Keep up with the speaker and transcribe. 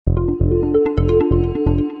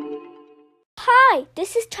Hi,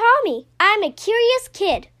 this is Tommy. I'm a curious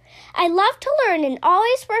kid. I love to learn and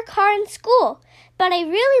always work hard in school, but I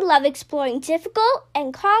really love exploring difficult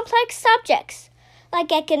and complex subjects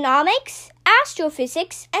like economics,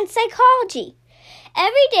 astrophysics, and psychology.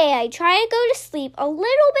 Every day I try to go to sleep a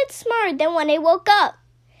little bit smarter than when I woke up.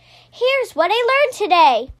 Here's what I learned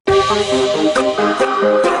today.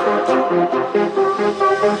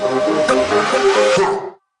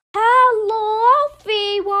 Hello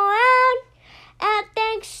everyone, and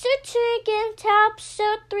thanks for tuning to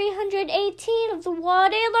episode 318 of the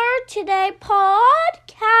What I Learned Today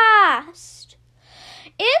podcast.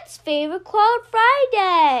 It's Favorite Quote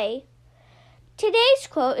Friday. Today's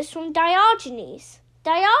quote is from Diogenes.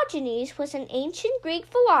 Diogenes was an ancient Greek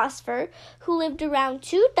philosopher who lived around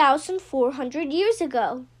 2,400 years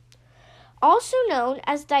ago. Also known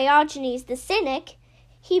as Diogenes the Cynic,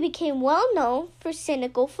 he became well known for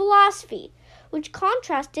cynical philosophy, which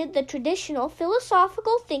contrasted the traditional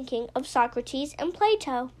philosophical thinking of Socrates and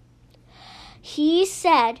Plato. He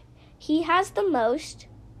said, "He has the most,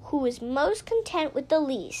 who is most content with the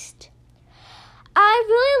least." I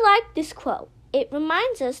really like this quote. It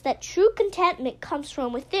reminds us that true contentment comes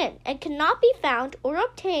from within and cannot be found or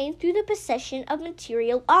obtained through the possession of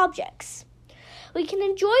material objects. We can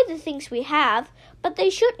enjoy the things we have, but they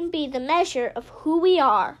shouldn't be the measure of who we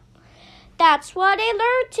are. That's what I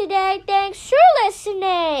learned today. Thanks for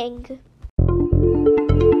listening.